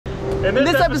In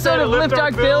this episode of Lift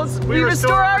Our Builds, we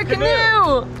restore our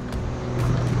canoe!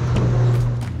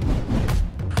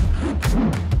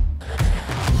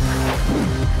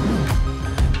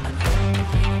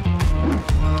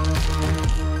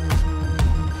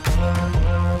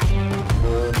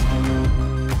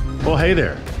 Well, hey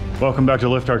there. Welcome back to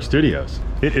Lift Arc Studios.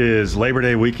 It is Labor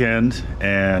Day weekend,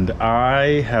 and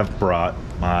I have brought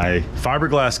my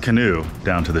fiberglass canoe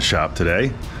down to the shop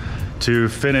today to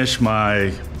finish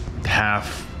my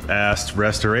half-assed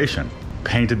restoration.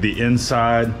 Painted the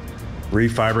inside,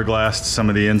 re-fiberglassed some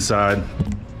of the inside,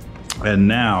 and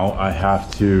now I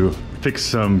have to fix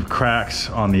some cracks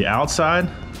on the outside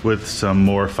with some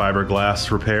more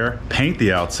fiberglass repair, paint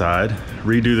the outside,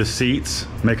 redo the seats,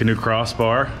 make a new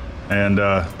crossbar, and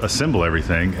assemble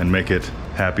everything and make it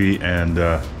happy and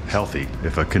healthy,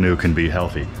 if a canoe can be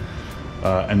healthy.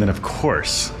 And then of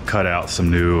course, cut out some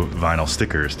new vinyl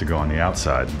stickers to go on the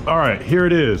outside. All right, here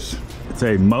it is. It's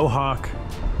a Mohawk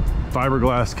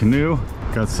fiberglass canoe.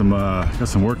 Got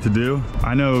some work to do.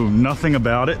 I know nothing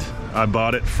about it. I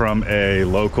bought it from a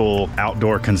local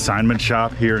outdoor consignment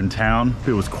shop here in town.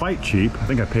 It was quite cheap. I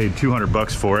think I paid 200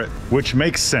 bucks for it, which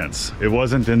makes sense. It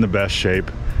wasn't in the best shape.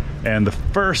 And the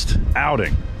first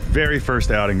outing, very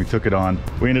first outing we took it on,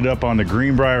 we ended up on the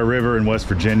Greenbrier River in West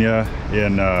Virginia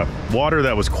in water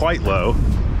that was quite low,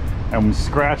 and we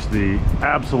scratched the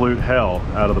absolute hell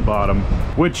out of the bottom,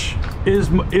 which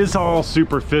is all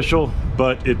superficial,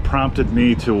 but it prompted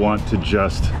me to want to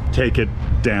just take it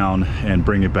down and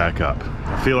bring it back up.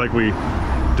 I feel like we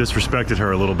disrespected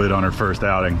her a little bit on her first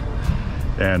outing,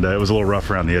 and it was a little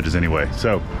rough around the edges anyway.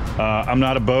 So I'm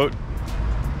not a boat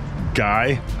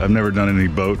guy. I've never done any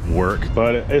boat work,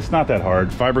 but it's not that hard.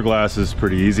 Fiberglass is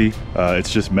pretty easy.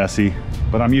 It's just messy,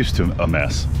 but I'm used to a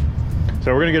mess.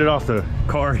 So we're gonna get it off the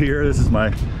car here. This is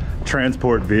my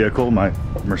transport vehicle, my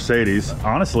Mercedes.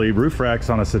 Honestly, roof racks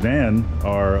on a sedan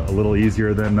are a little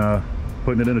easier than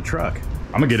putting it in a truck.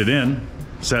 I'm gonna get it in,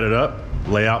 set it up,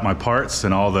 lay out my parts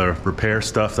and all the repair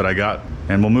stuff that I got,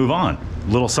 and we'll move on.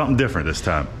 A little something different this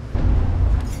time.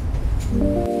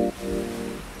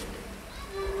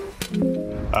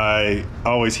 I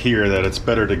always hear that it's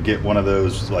better to get one of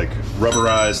those like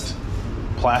rubberized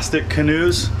plastic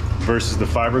canoes versus the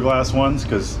fiberglass ones,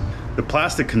 because the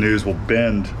plastic canoes will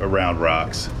bend around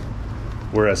rocks,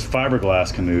 whereas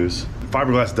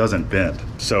fiberglass doesn't bend.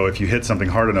 So if you hit something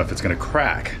hard enough, it's gonna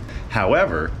crack.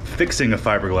 However, fixing a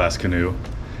fiberglass canoe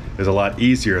is a lot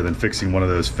easier than fixing one of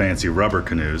those fancy rubber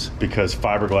canoes, because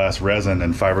fiberglass resin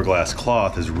and fiberglass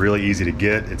cloth is really easy to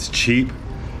get, it's cheap,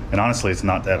 and honestly, it's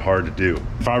not that hard to do.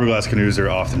 Fiberglass canoes are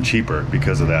often cheaper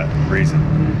because of that reason.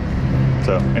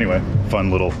 So anyway, fun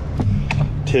little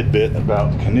tidbit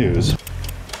about canoes.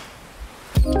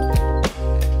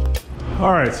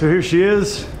 All right, so here she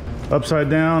is, upside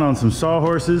down on some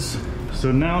sawhorses.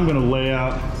 So now I'm gonna lay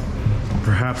out,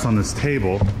 perhaps on this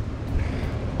table,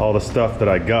 all the stuff that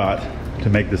I got to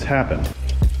make this happen.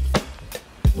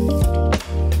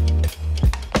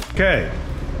 Okay.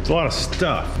 It's a lot of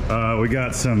stuff. We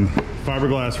got some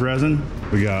fiberglass resin.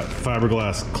 We got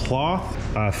fiberglass cloth.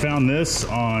 I found this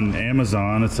on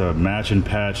Amazon. It's a match and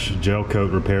patch gel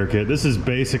coat repair kit. This is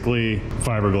basically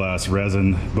fiberglass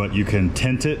resin, but you can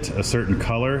tint it a certain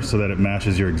color so that it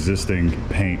matches your existing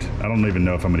paint. I don't even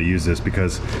know if I'm gonna use this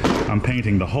because I'm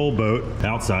painting the whole boat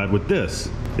outside with this.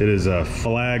 It is a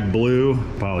flag blue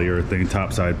polyurethane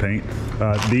topside paint.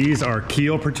 These are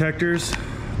keel protectors.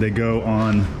 They go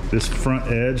on this front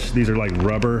edge. These are like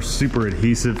rubber, super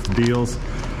adhesive deals.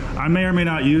 I may or may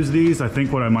not use these. I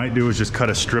think what I might do is just cut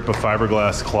a strip of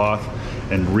fiberglass cloth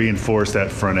and reinforce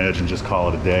that front edge and just call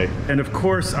it a day. And of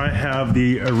course, I have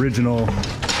the original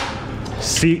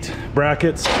seat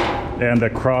brackets and a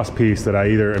cross piece that I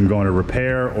either am going to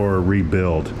repair or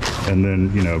rebuild. And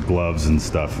then, you know, gloves and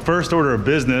stuff. First order of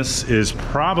business is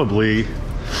probably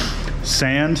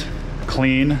sand,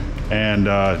 clean, and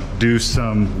do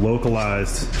some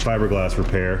localized fiberglass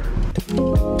repair.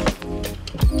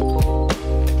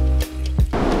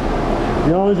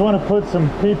 You always want to put some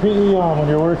PPE on when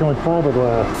you're working with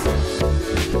fiberglass.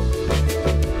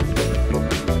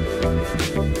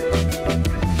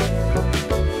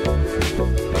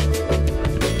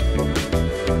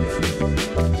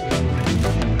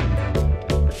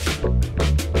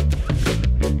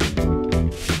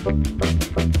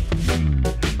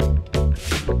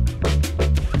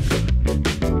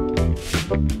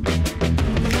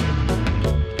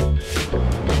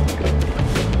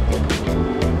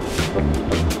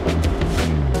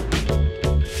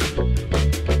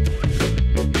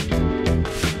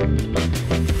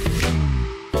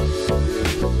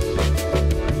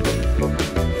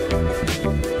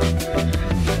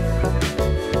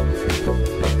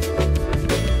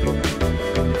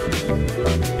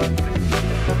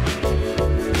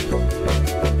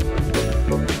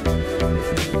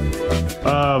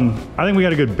 I think we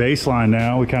got a good baseline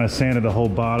now. We kind of sanded the whole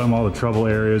bottom, all the trouble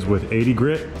areas with 80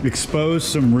 grit. Exposed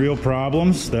some real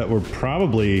problems that were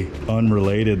probably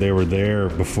unrelated. They were there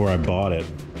before I bought it.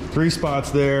 3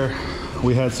 spots there.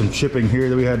 We had some chipping here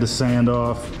that we had to sand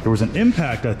off. There was an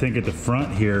impact, I think, at the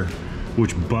front here,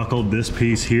 which buckled this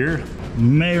piece here.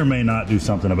 May or may not do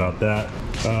something about that.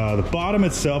 The bottom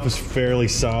itself is fairly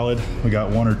solid. We got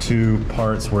 1 or 2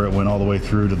 parts where it went all the way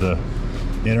through to the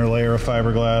inner layer of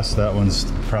fiberglass. That one's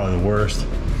probably the worst.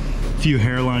 A few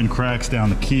hairline cracks down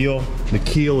the keel. The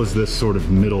keel is this sort of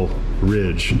middle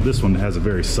ridge. This one has a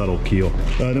very subtle keel.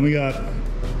 Then we got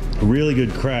a really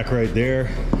good crack right there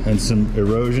and some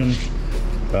erosion.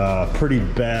 Pretty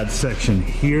bad section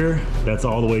here. That's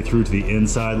all the way through to the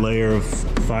inside layer of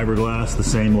fiberglass, the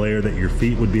same layer that your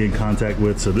feet would be in contact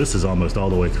with. So this is almost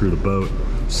all the way through the boat.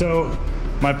 So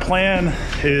my plan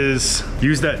is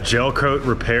use that gel coat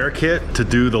repair kit to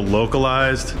do the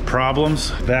localized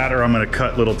problems. That, or I'm gonna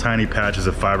cut little tiny patches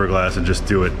of fiberglass and just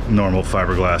do it normal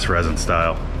fiberglass resin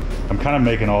style. I'm kind of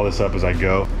making all this up as I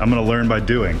go. I'm gonna learn by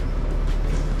doing.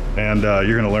 And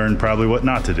you're gonna learn probably what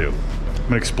not to do. I'm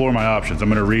gonna explore my options. I'm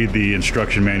gonna read the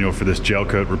instruction manual for this gel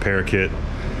coat repair kit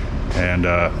and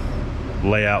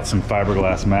lay out some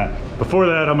fiberglass mat. Before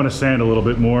that, I'm gonna sand a little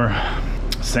bit more.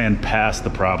 Sand past the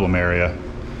problem area.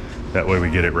 That way we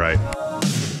get it right.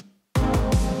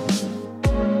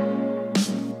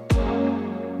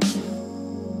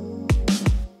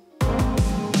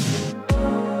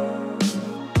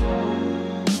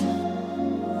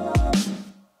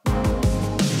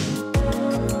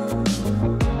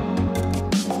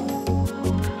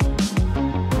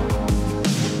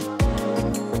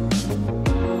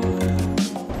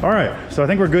 All right, so I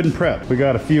think we're good and prepped. We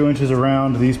got a few inches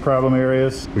around these problem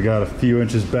areas. We got a few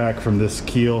inches back from this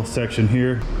keel section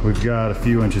here. We've got a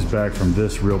few inches back from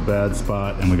this real bad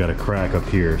spot, and we got a crack up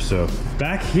here. So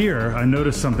back here, I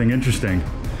noticed something interesting.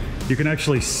 You can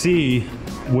actually see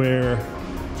where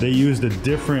they used a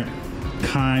different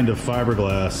kind of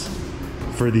fiberglass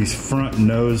for these front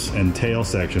nose and tail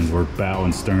sections, or bow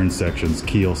and stern sections,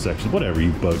 keel sections, whatever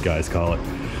you boat guys call it.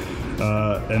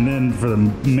 And then for the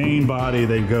main body,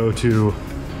 they go to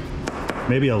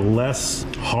maybe a less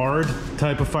hard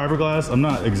type of fiberglass. I'm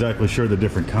not exactly sure the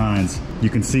different kinds. You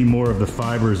can see more of the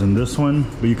fibers in this one,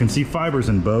 but you can see fibers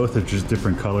in both. It's just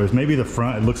different colors. Maybe the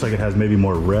front, it looks like it has maybe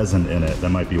more resin in it. That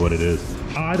might be what it is.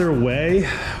 Either way,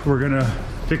 we're gonna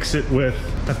fix it with,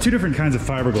 I have 2 different kinds of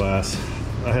fiberglass.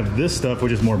 I have this stuff,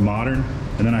 which is more modern,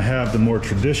 and then I have the more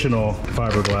traditional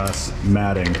fiberglass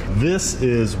matting. This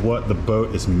is what the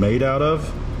boat is made out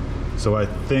of, so I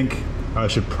think I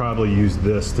should probably use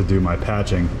this to do my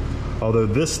patching, although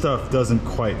this stuff doesn't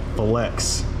quite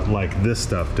flex like this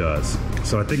stuff does.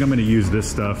 So I think I'm gonna use this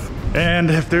stuff. And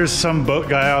if there's some boat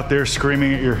guy out there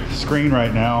screaming at your screen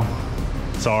right now,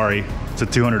 sorry, it's a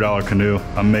 $200 canoe.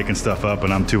 I'm making stuff up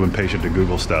and I'm too impatient to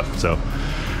Google stuff. So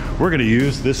we're gonna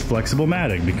use this flexible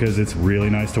matting because it's really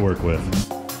nice to work with.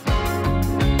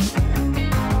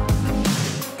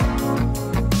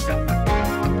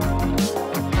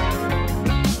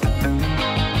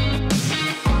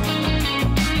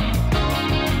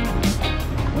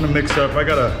 I'm gonna mix up, I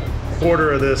got a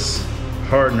quarter of this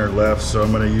hardener left, so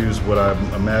I'm gonna use what I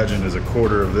imagine is a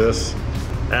quarter of this,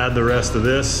 add the rest of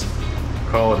this,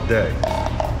 call it a day.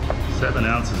 7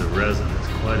 ounces of resin, it's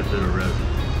quite a bit of resin.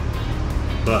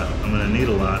 But I'm gonna need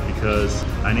a lot because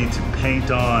I need to paint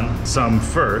on some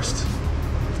first,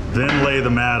 then lay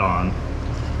the mat on,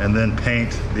 and then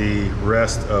paint the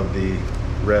rest of the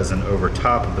resin over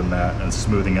top of the mat and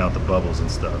smoothing out the bubbles and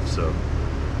stuff. So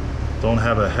don't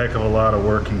have a heck of a lot of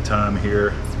working time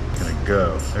here. Gonna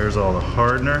go. There's all the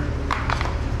hardener.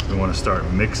 We wanna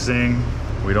start mixing.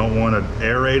 We don't wanna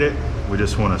aerate it. We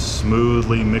just wanna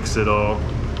smoothly mix it all.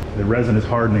 The resin is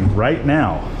hardening right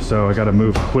now, so I gotta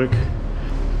move quick.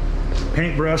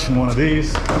 Paintbrush in one of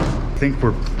these. I think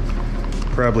we're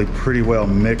probably pretty well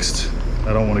mixed.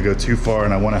 I don't want to go too far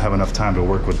and I want to have enough time to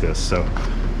work with this. So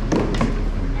there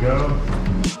we go.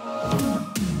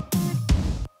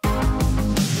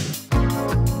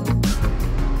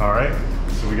 All right,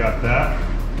 so we got that.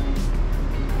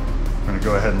 We're going to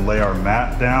go ahead and lay our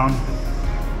mat down.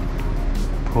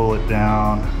 Pull it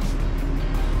down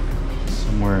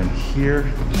somewhere in here.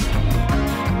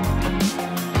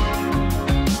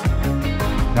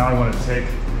 Now I want to take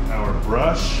our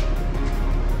brush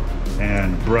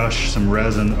and brush some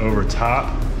resin over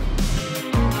top.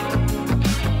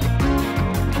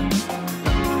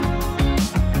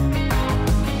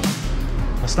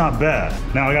 That's not bad.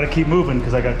 Now I got to keep moving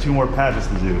because I got 2 more patches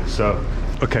to do. So,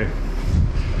 okay,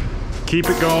 keep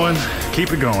it going,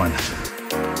 keep it going.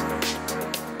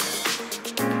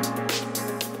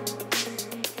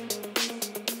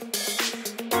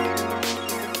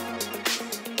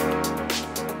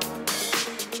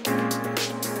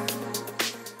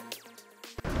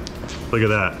 Look at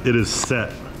that, it is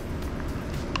set.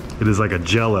 It is like a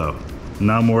Jello,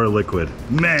 no more liquid.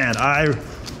 Man, I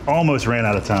almost ran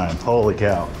out of time, holy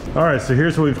cow. All right, so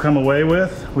here's what we've come away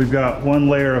with. We've got one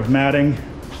layer of matting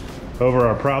over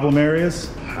our problem areas.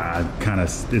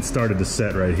 It started to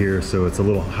set right here, so it's a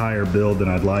little higher build than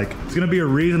I'd like. It's gonna be a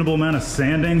reasonable amount of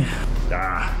sanding.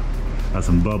 Got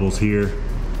some bubbles here.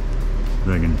 If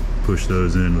I can push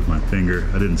those in with my finger.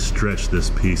 I didn't stretch this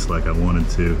piece like I wanted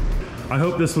to. I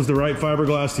hope this was the right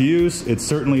fiberglass to use. It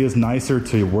certainly is nicer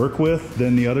to work with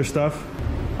than the other stuff.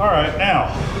 All right, now,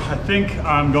 I think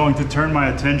I'm going to turn my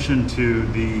attention to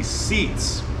the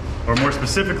seats, or more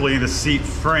specifically, the seat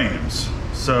frames.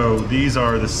 So these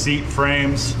are the seat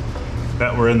frames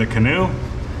that were in the Canoe.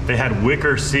 They had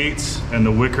wicker seats, and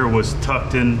the wicker was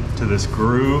tucked into this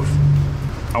groove.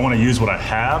 I want to use what I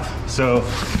have. So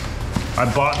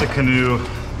I bought the Canoe.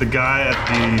 The guy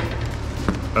at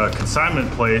the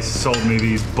consignment place sold me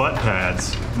these butt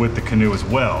pads with the Canoe as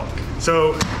well.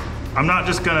 So I'm not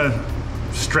just gonna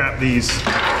strap these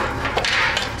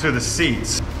to the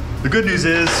seats. The good news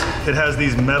is it has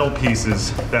these metal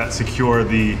pieces that secure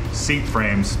the seat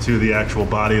frames to the actual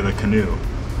body of the Canoe.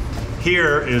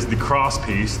 Here is the cross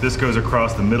piece. This goes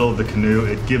across the middle of the Canoe.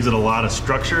 It gives it a lot of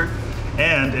structure,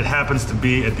 and it happens to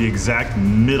be at the exact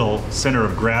middle center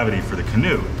of gravity for the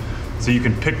Canoe. So you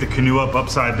can pick the Canoe up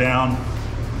upside down,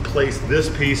 place this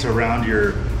piece around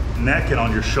your neck and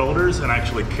on your shoulders, and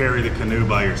actually carry the Canoe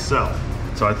by yourself.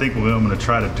 So I think what I'm gonna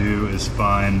try to do is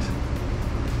find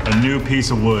a new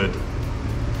piece of wood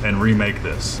and remake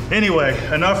this. Anyway,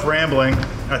 enough rambling.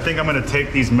 I think I'm gonna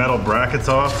take these metal brackets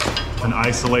off and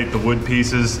isolate the wood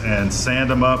pieces and sand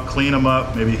them up, clean them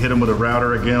up, maybe hit them with a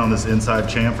router again on this inside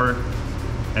chamfer,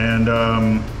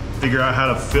 and figure out how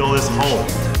to fill this hole.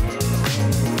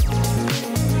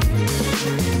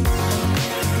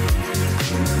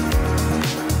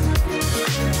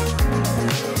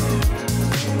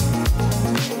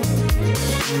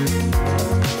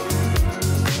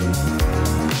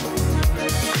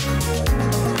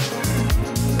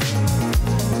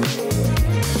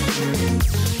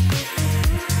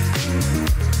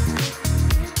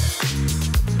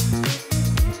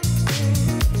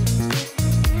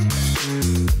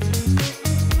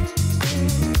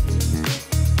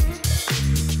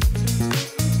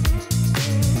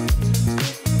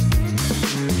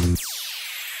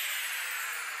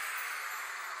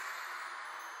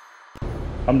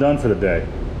 I'm done for the day.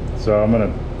 So I'm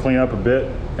gonna clean up a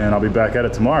bit and I'll be back at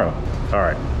it tomorrow. All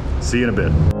right, see you in a bit.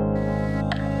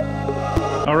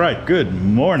 All right, good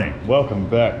morning. Welcome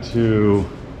back to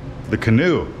the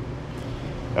Canoe.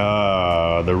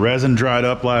 The resin dried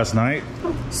up last night.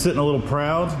 Sitting a little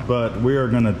proud, but we are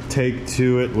gonna take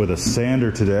to it with a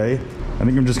sander today. I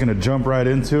think I'm just gonna jump right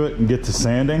into it and get to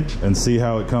sanding and see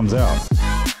how it comes out.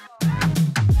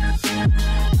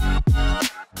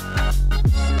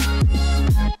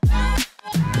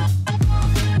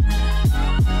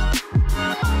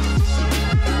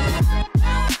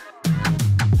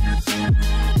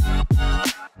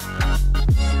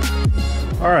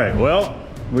 All right, well,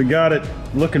 we got it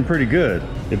looking pretty good.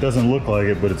 It doesn't look like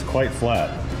it, but it's quite flat.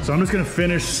 So I'm just gonna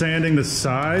finish sanding the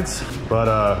sides, but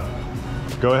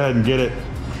go ahead and get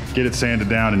it sanded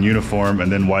down in uniform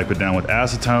and then wipe it down with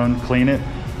acetone, clean it,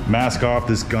 mask off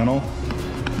this gunnel,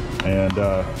 and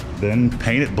then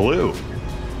paint it blue.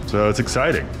 So it's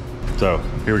exciting. So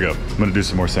here we go. I'm gonna do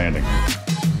some more sanding.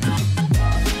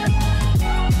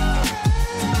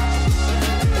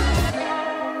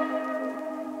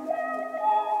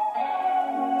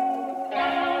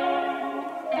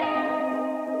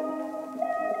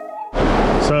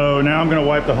 So now I'm gonna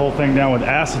wipe the whole thing down with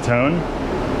acetone,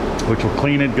 which will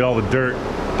clean it, get all the dirt,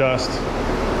 dust,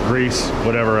 grease,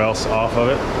 whatever else off of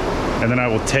it. And then I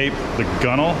will tape the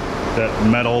gunnel, that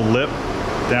metal lip,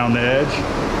 down the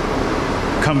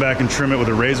edge. Come back and trim it with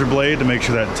a razor blade to make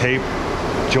sure that tape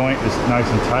joint is nice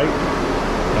and tight.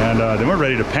 And then we're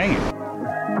ready to paint.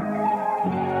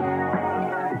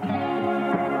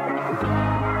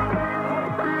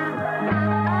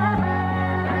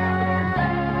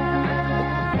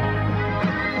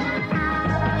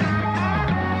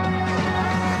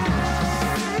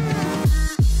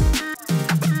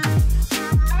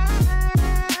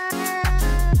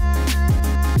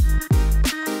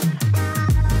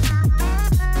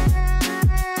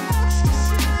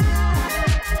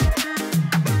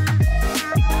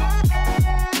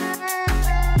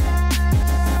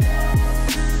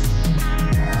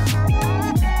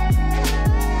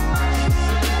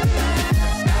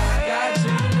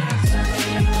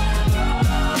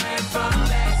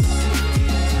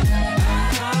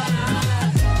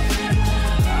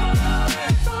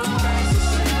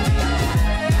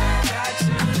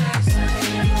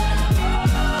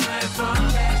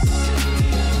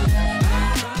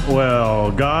 Well,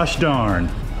 gosh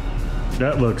darn.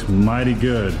 That looks mighty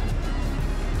good.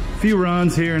 A few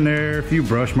runs here and there, a few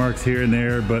brush marks here and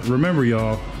there, but remember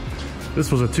y'all,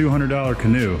 this was a $200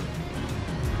 canoe.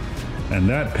 And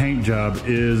that paint job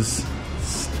is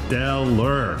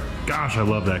stellar. Gosh, I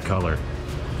love that color.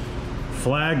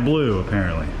 Flag blue,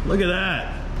 apparently. Look at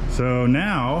that. So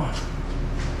now,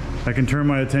 I can turn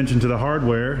my attention to the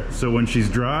hardware, so when she's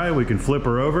dry, we can flip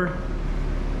her over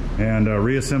and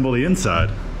reassemble the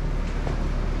inside.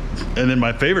 And then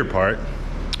my favorite part,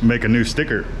 make a new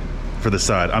sticker for the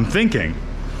side. I'm thinking,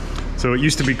 so it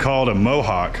used to be called a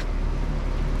Mohawk.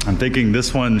 I'm thinking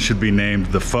this one should be named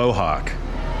the Faux Hawk.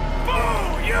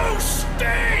 Oh, you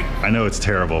stink! I know it's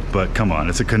terrible, but come on,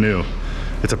 it's a canoe.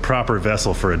 It's a proper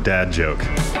vessel for a dad joke.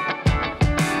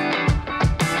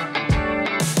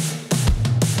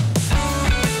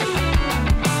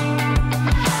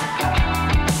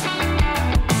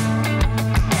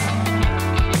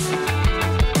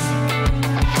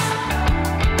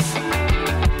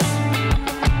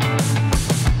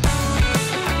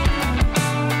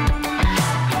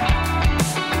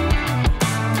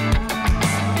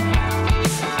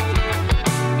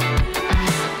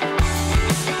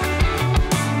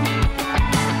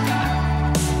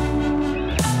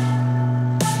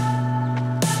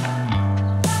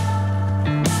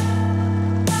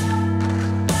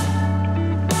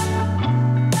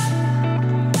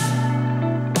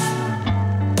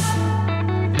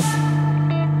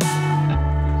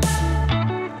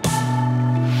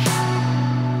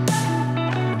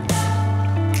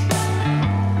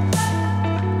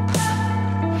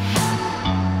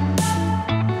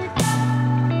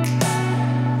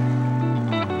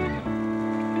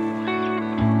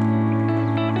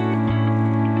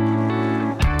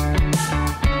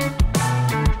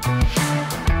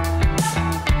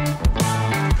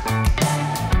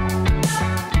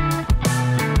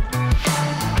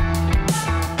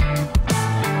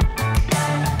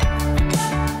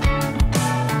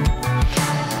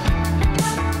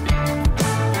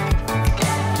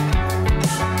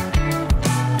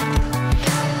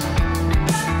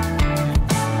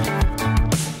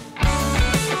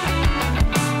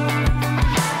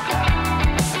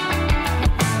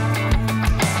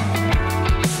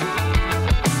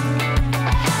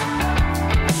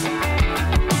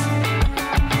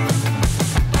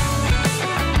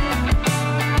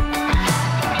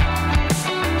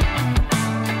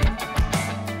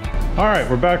 All right,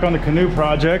 we're back on the canoe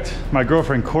project. My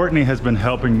girlfriend Courtney has been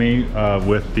helping me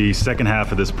with the second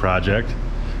half of this project.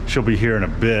 She'll be here in a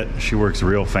bit. She works a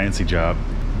real fancy job.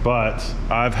 But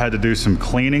I've had to do some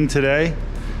cleaning today.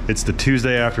 It's the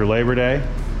Tuesday after Labor Day.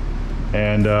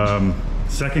 And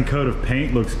second coat of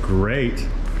paint looks great.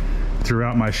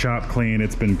 Throughout my shop clean,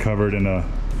 it's been covered in a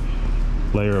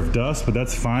layer of dust, but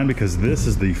that's fine because this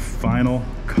is the final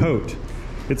coat.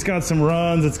 It's got some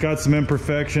runs, it's got some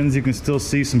imperfections, you can still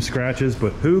see some scratches,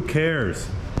 but who cares?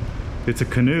 It's a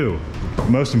canoe. The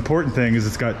most important thing is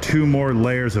it's got 2 more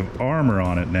layers of armor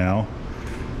on it now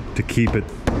to keep it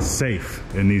safe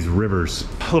in these rivers.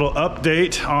 A little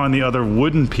update on the other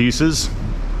wooden pieces.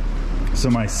 So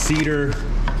my cedar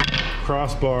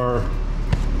crossbar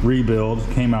rebuild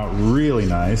came out really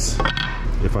nice,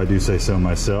 if I do say so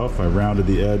myself. I rounded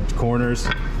the edge corners.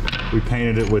 We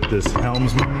painted it with this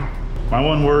helmsman. My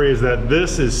one worry is that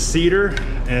this is cedar,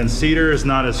 and cedar is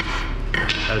not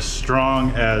as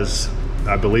strong as,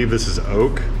 I believe this is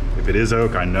oak. If it is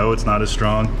oak, I know it's not as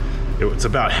strong. It's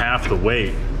about half the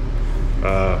weight.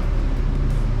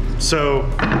 So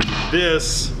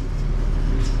this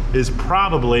is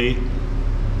probably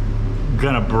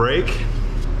gonna break.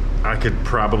 I could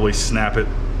probably snap it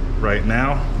right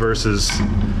now versus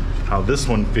how this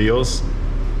one feels,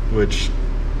 which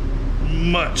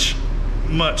much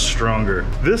stronger.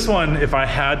 This one, if I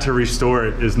had to restore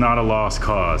it, is not a lost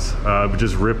cause. I would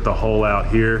just rip the hole out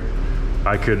here.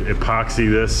 I could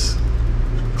epoxy this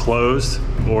closed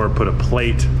or put a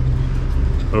plate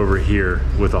over here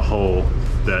with a hole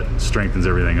that strengthens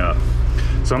everything up.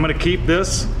 So I'm gonna keep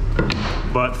this,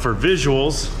 but for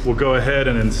visuals, we'll go ahead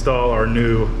and install our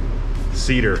new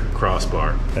cedar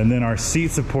crossbar. And then our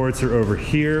seat supports are over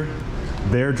here.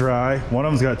 They're dry. One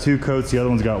of them's got 2 coats, the other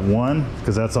one's got 1,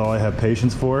 because that's all I have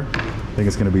patience for. I think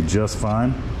it's gonna be just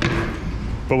fine.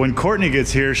 But when Courtney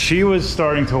gets here, she was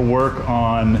starting to work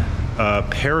on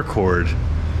paracord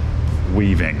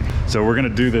weaving. So we're gonna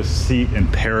do this seat in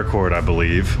paracord, I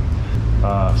believe.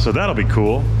 So that'll be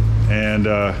cool. And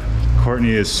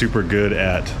Courtney is super good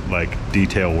at like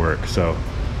detail work. So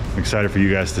I'm excited for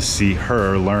you guys to see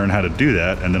her learn how to do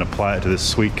that and then apply it to this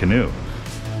sweet canoe.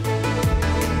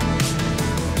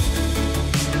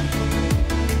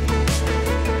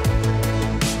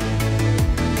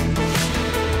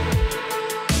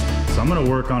 gonna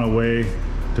work on a way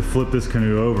to flip this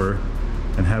canoe over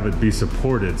and have it be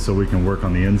supported so we can work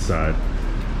on the inside.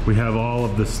 We have all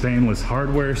of the stainless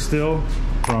hardware still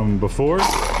from before,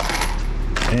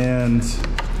 and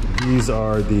these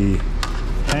are the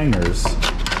hangers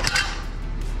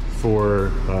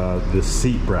for the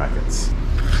seat brackets.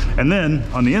 And then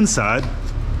on the inside,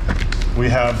 we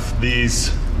have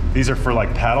these are for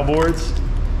like paddle boards.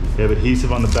 They have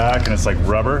adhesive on the back and it's like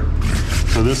rubber.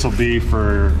 So this will be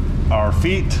for our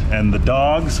feet, and the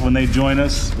dogs, when they join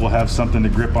us, will have something to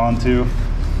grip onto.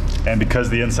 And because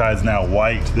the inside's now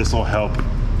white, this will help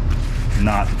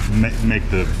not make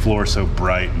the floor so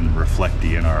bright and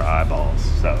reflecty in our eyeballs.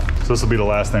 So this will be the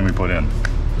last thing we put in.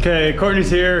 Okay, Courtney's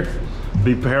here,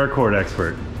 the paracord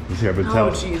expert.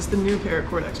 Oh geez, the new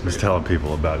paracord expert. Just telling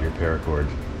people about your paracord.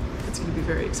 It's gonna be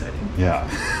very exciting. Yeah.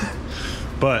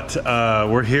 But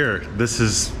we're here.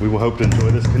 We will hope to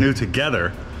enjoy this canoe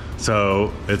together.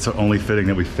 So it's only fitting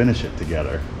that we finish it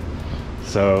together.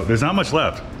 So there's not much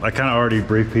left. I kind of already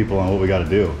briefed people on what we got to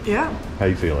do. Yeah. How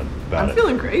you feeling about it? I'm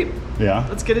feeling great. Yeah?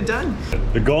 Let's get it done.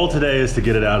 The goal today is to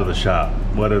get it out of the shop.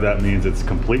 Whether that means it's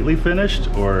completely finished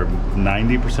or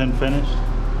 90% finished.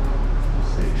 We'll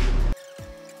see.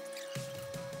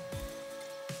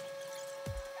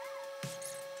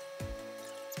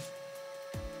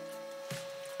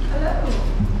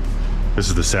 This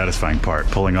is the satisfying part,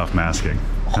 pulling off masking.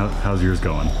 How's yours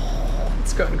going?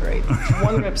 It's going great.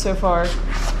 One rip so far.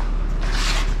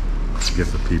 Let's give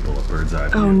the people a bird's eye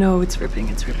view. Oh no, it's ripping,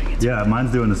 it's ripping. Yeah,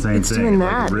 mine's doing the same thing. Doing it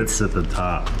that. Like rips at the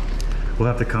top. We'll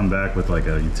have to come back with like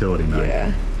a utility knife.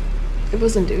 Yeah. It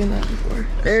wasn't doing that before.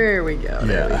 There we go.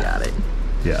 There we got it.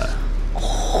 Yeah.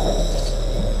 Oh,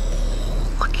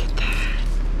 look at that.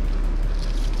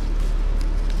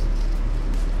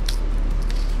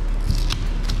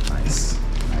 Nice.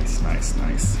 Nice, nice,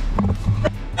 nice.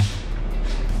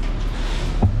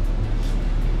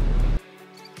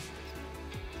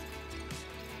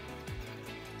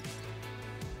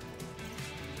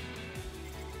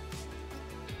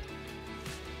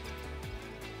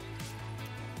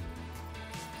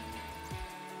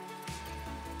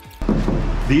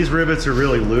 These rivets are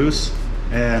really loose,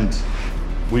 and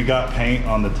we got paint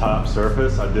on the top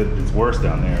surface. It's worse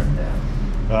down there.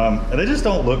 Yeah. And they just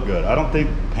don't look good. I don't think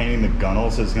painting the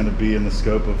gunnels is gonna be in the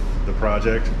scope of the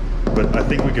project, but I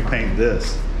think we could paint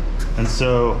this. And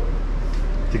so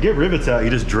to get rivets out, you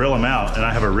just drill them out, and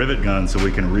I have a rivet gun so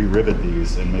we can re-rivet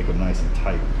these and make them nice and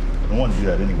tight. I don't want to do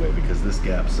that anyway because this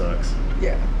gap sucks.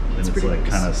 Yeah, and it's like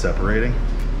kind of separating.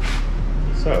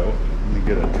 So let me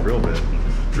get a drill bit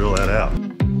and drill that out.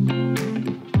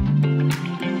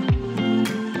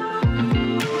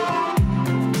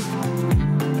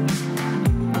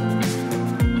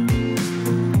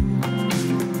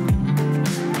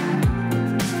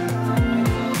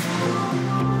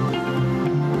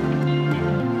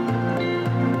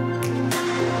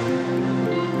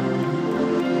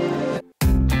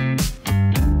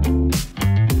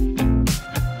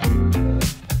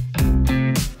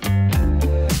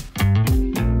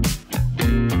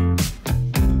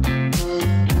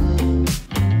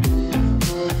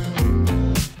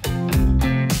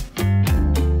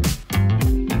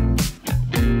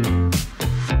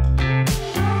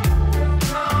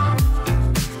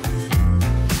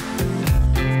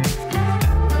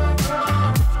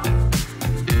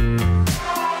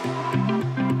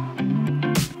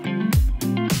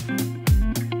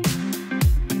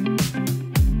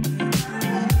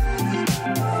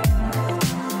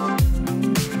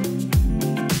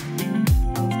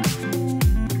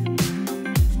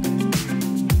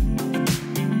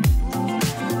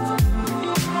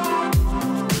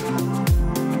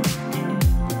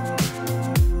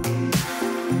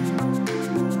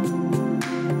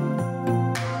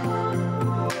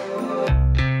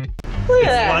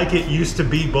 Like it used to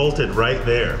be bolted right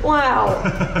there. Wow.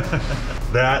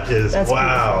 That's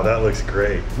wow, beautiful. That looks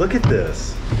great. Look at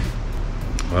this.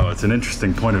 Well, it's an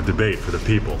interesting point of debate for the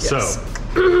people. Yes. So,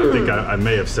 I think I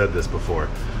may have said this before,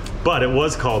 but it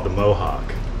was called the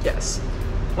Mohawk. Yes,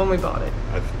 when we bought it.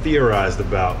 I've theorized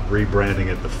about rebranding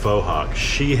it the Faux Hawk.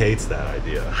 She hates that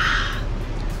idea.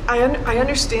 I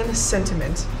understand the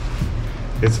sentiment.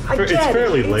 It's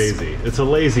fairly lazy. It's a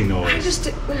lazy noise. I just,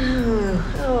 it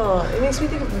makes me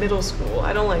think of middle school.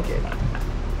 I don't like it.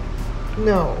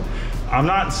 No. I'm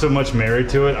not so much married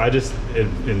to it. I just,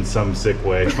 in some sick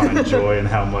way, find joy in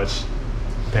how much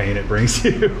pain it brings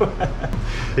you.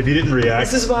 If you didn't react.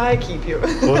 This is why I keep you.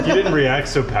 Well, if you didn't react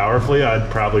so powerfully, I'd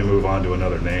probably move on to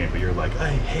another name. But you're like,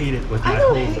 I hate it with my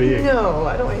whole being. No,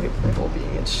 I don't hate it with my whole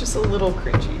being. It's just a little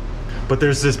cringy. But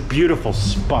there's this beautiful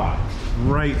spot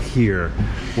right here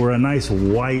where a nice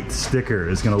white sticker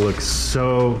is gonna look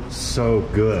so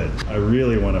good. I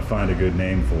really want to find a good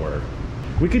name for her.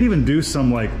 We could even do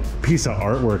some like piece of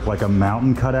artwork, like a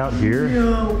mountain cutout here.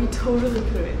 No, we totally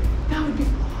could. That would be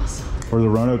awesome. Or the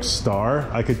Roanoke Star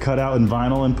I could cut out in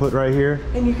vinyl and put right here.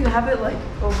 And you can have it like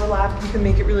overlap. You can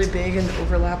make it really big and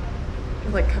overlap,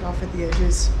 like cut off at the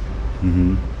edges.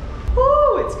 Mm-hmm.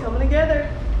 Woo, it's coming together.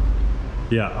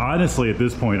 Yeah, honestly, at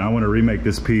this point, I want to remake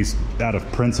this piece out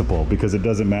of principle because it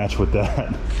doesn't match with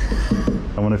that.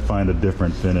 I want to find a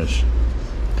different finish.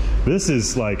 This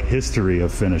is like history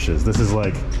of finishes. This is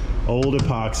like old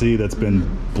epoxy that's been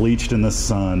bleached in the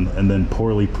sun and then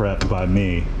poorly prepped by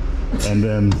me and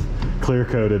then clear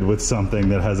coated with something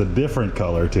that has a different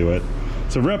color to it.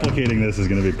 So replicating this is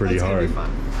going to be pretty hard. Gonna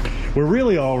be fun. We're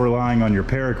really all relying on your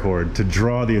paracord to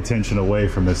draw the attention away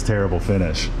from this terrible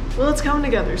finish. Well, it's coming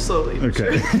together slowly.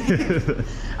 Okay. Sure.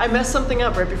 I messed something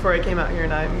up right before I came out here,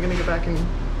 and I'm gonna go back and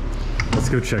let's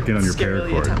go check in on your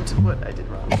scarily paracord. attempt what I did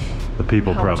wrong. The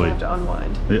people How probably much I have to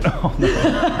unwind. Yeah. Oh,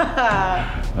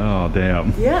 no. Oh,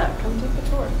 damn. Yeah, come take the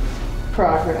tour.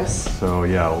 Progress So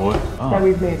yeah, what? that Oh.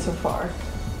 we've made so far.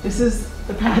 This is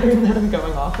the pattern that I'm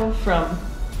going off of from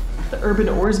the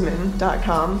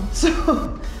urbanoarsman.com.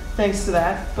 So thanks to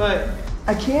that. But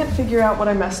I can't figure out what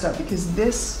I messed up because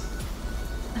this,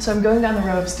 so I'm going down the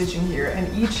row of stitching here and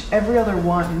every other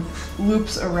one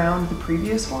loops around the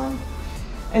previous one.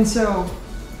 And so,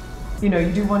 you know,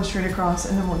 you do one straight across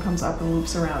and then one comes up and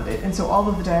loops around it. And so all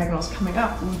of the diagonals coming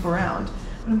up loop around.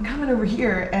 But I'm coming over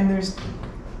here and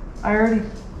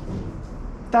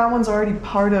that one's already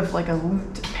part of like a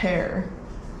looped pair.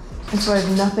 And so I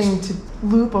have nothing to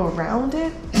loop around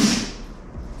it.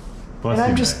 Bless And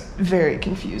I'm you, just May. very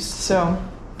confused, so.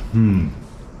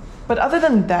 But other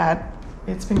than that,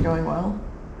 it's been going well.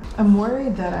 I'm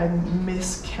worried that I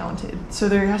miscounted. So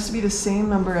there has to be the same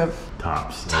number of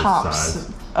Tops.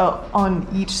 tops on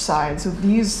each side. So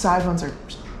these side ones are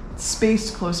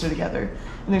spaced closer together,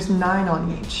 and there's 9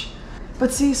 on each.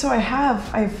 But see, so I have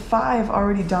 5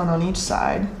 already done on each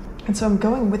side, and so I'm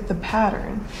going with the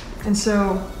pattern. And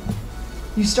so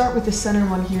you start with the center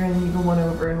one here, and then you go one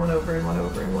over and one over and one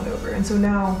over and one over. And so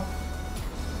now,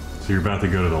 So you're about to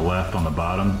go to the left on the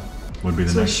bottom, would be the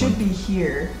so I next should one? be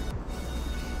here.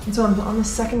 And so I'm on the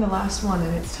second to last one,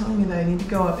 and it's telling me that I need to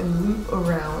go up and loop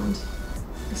around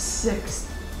the 6th.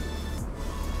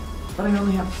 But I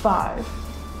only have 5.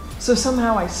 So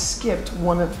somehow I skipped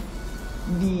one of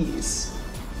these.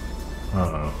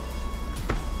 Uh-oh.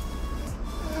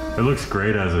 It looks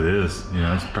great as it is. You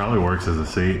know, it probably works as a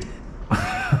seat.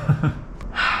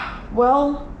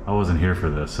 Well, I wasn't here for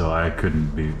this, so I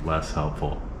couldn't be less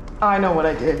helpful. I know what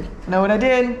I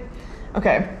did.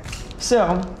 Okay,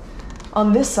 so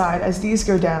on this side, as these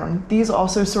go down, these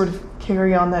also sort of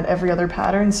carry on that every other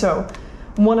pattern. So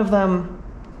one of them,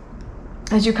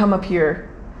 as you come up here,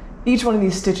 each one of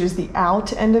these stitches, the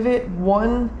out end of it,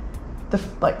 one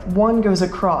goes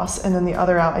across and then the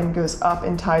other out end goes up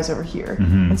and ties over here.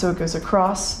 And so it goes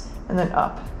across and then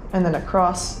up and then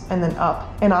across and then up.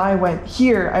 And I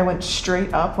went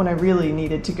straight up when I really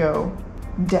needed to go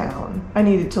down. I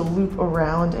needed to loop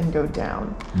around and go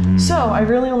down. So I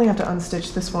really only have to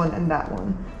unstitch this one and that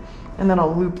one. And then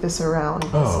I'll loop this around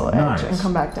this little edge and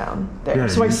come back down there. Yeah,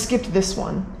 so I skipped this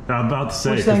one. I'm about to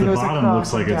say, Which because then the goes bottom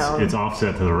across looks like and down. it's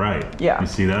offset to the right. Yeah. You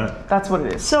see that? That's what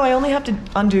it is. So I only have to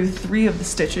undo 3 of the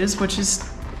stitches, which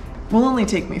will only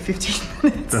take me 15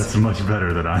 minutes. That's much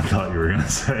better than I thought you were going to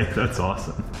say. That's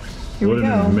awesome. Here What we an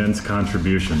go. immense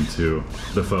contribution to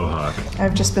the faux hawk.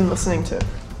 I've just been listening to it.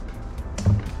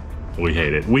 We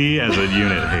hate it. We as a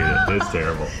unit hate it. It's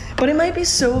terrible. But it might be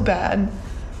so bad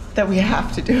that we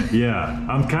have to do it. Yeah,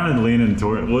 I'm kind of leaning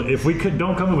toward, well, if we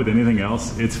don't come up with anything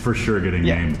else, it's for sure getting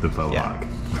named the faux hawk.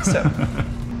 So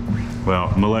Well,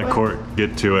 I'm gonna let Court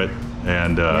get to it,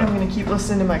 and I'm gonna keep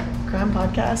listening to my crime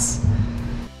podcasts.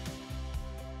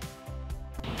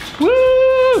 Woo!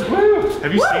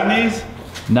 Have you seen these?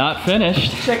 Not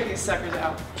finished. Check these suckers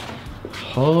out.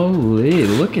 Holy,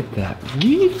 look at that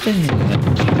weaving.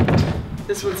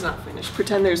 This one's not finished.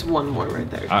 Pretend there's one more right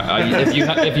there.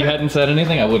 If you hadn't said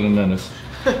anything, I wouldn't have noticed.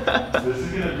 This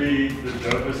is gonna be the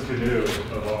dopest canoe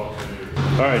of all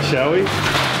canoes. All right, shall we?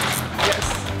 Yes.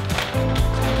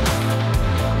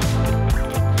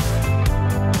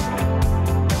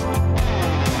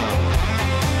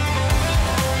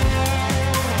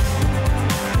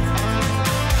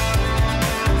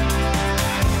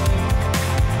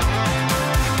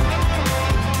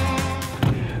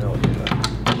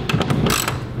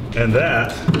 And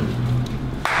that is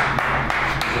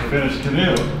a finished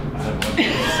canoe.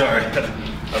 Sorry,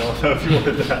 I don't know if you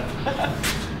wanted that.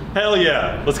 Hell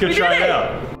yeah. Let's go We try did it it.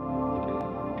 out.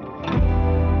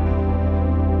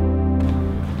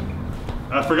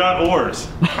 I forgot oars.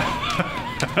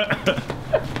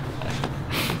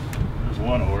 There's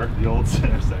one oar, the old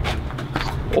center section.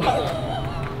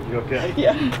 You okay?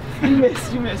 Yeah.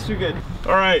 You missed, you're good.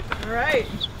 All right. All right.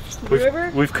 The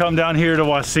river? We've come down here to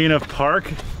Wasina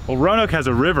Park. Well, Roanoke has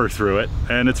a river through it,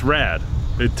 and it's rad.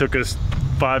 It took us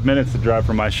 5 minutes to drive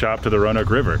from my shop to the Roanoke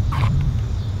River.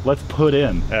 Let's put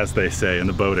in, as they say in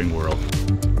the boating world.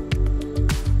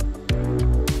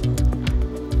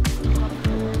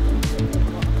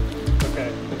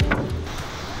 Okay.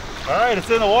 All right, it's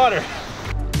in the water.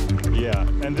 Yeah,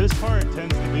 and this part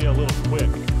tends to be a little quick,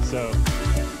 so.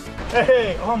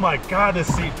 Hey, oh my God, this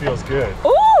seat feels good.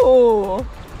 Ooh!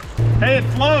 Hey, it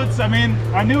floats. I mean,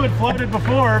 I knew it floated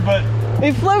before, but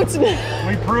It floats now.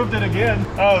 we proved it again.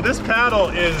 Oh, this paddle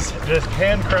is just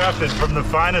handcrafted from the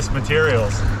finest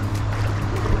materials.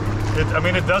 I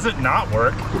mean, it doesn't not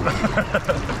work.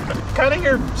 Kind of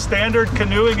your standard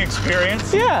canoeing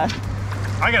experience. Yeah.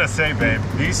 I gotta say, babe,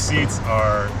 these seats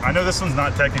are, I know this one's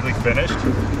not technically finished,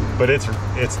 but it's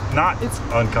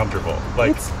uncomfortable.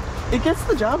 Like, It gets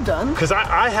the job done. because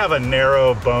I have a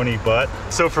narrow, bony butt.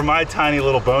 So for my tiny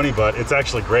little bony butt, it's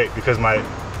actually great because my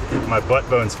butt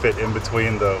bones fit in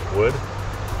between the wood.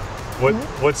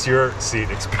 What's your seat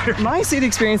experience? My seat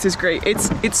experience is great.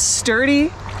 It's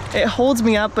sturdy, it holds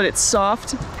me up, but it's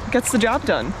soft. It gets the job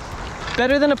done.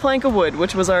 Better than a plank of wood,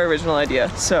 which was our original idea,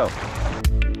 so.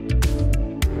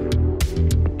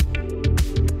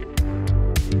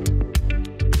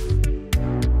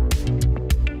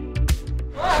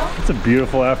 It's a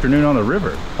beautiful afternoon on the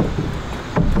river.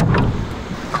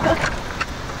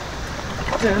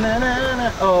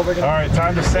 Oh, we're gonna. All right,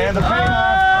 time to sand the paint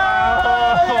off.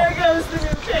 Oh, there goes the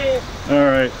new paint. All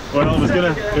right. Well,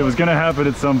 it was gonna happen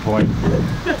at some point.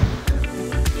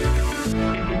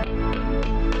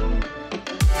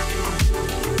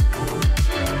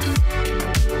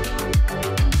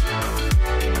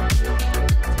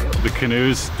 The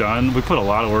canoe's done. We put a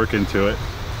lot of work into it,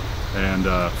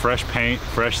 and fresh paint,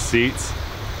 fresh seats,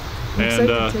 I'm excited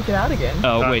to take it out again.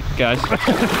 Oh, wait, guys.